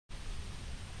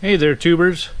Hey there,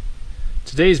 tubers.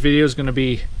 Today's video is going to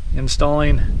be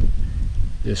installing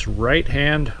this right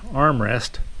hand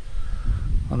armrest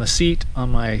on the seat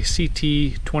on my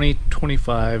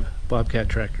CT2025 Bobcat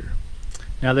tractor.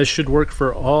 Now this should work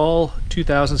for all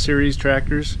 2000 series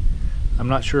tractors. I'm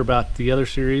not sure about the other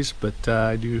series, but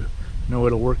I do know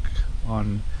it'll work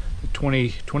on the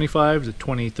 2025, the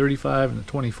 2035, and the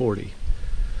 2040.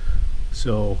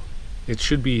 So it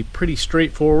should be pretty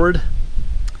straightforward.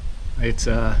 It's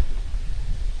a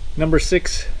number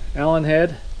 6 Allen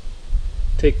head.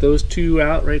 Take those two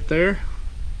out right there,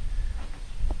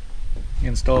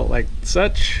 install it like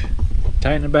such,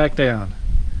 tighten it back down.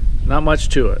 Not much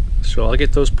to it, so I'll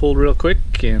get those pulled real quick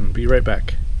and be right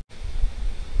back.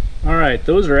 Alright,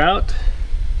 those are out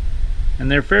and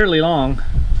they're fairly long.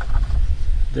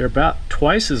 They're about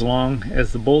twice as long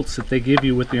as the bolts that they give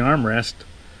you with the armrest.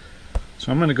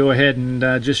 So I'm going to go ahead and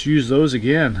just use those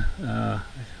again.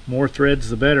 More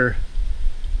threads the better.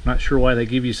 Not sure why they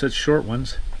give you such short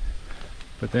ones,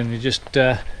 but then you just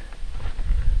grab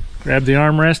the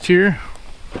armrest here,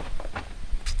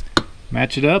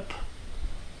 match it up,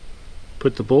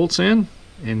 put the bolts in,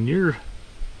 and you're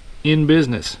in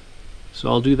business. So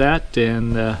I'll do that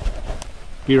and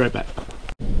be right back.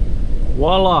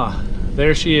 Voila,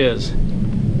 there she is.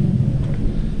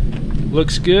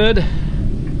 Looks good,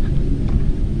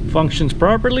 functions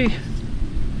properly,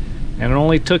 and it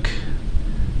only took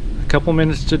a couple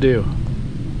minutes to do.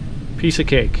 Piece of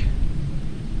cake.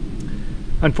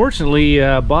 Unfortunately,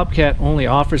 Bobcat only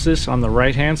offers this on the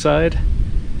right hand side.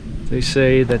 They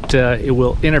say that it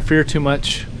will interfere too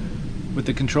much with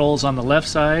the controls on the left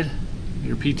side,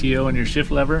 your PTO and your shift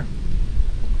lever.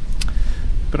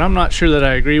 But I'm not sure that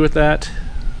I agree with that.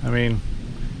 I mean,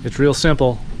 it's real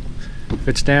simple. If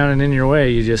it's down and in your way,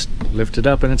 you just lift it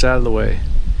up and it's out of the way.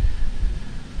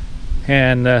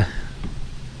 And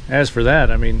as for that,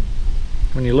 I mean,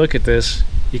 when you look at this,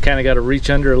 you kind of got to reach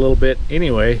under a little bit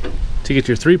anyway to get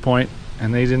your 3-point,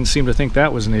 and they didn't seem to think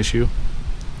that was an issue.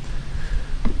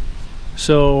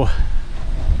 So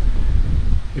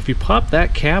if you pop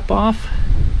that cap off,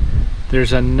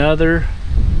 there's another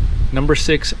number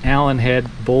 6 Allen head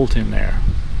bolt in there,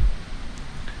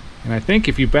 and I think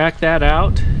if you back that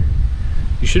out,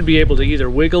 you should be able to either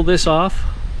wiggle this off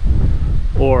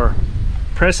or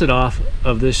press it off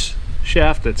of this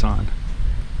shaft that's on.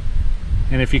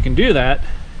 And if you can do that,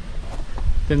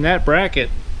 then that bracket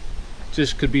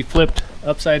just could be flipped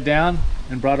upside down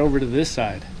and brought over to this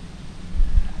side,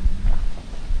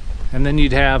 and then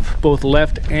you'd have both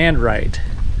left and right.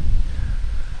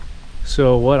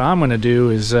 So what I'm going to do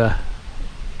is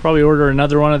probably order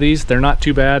another one of these. They're not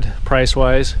too bad price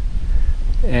wise,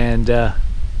 and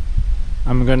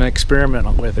I'm going to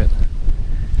experiment with it,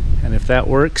 and if that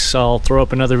works, I'll throw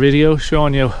up another video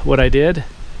showing you what I did,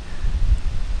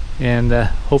 and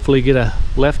hopefully get a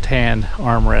left hand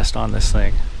armrest on this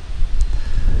thing.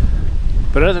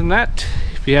 But other than that,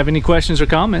 if you have any questions or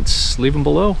comments, leave them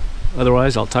below.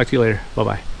 Otherwise, I'll talk to you later. Bye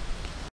bye.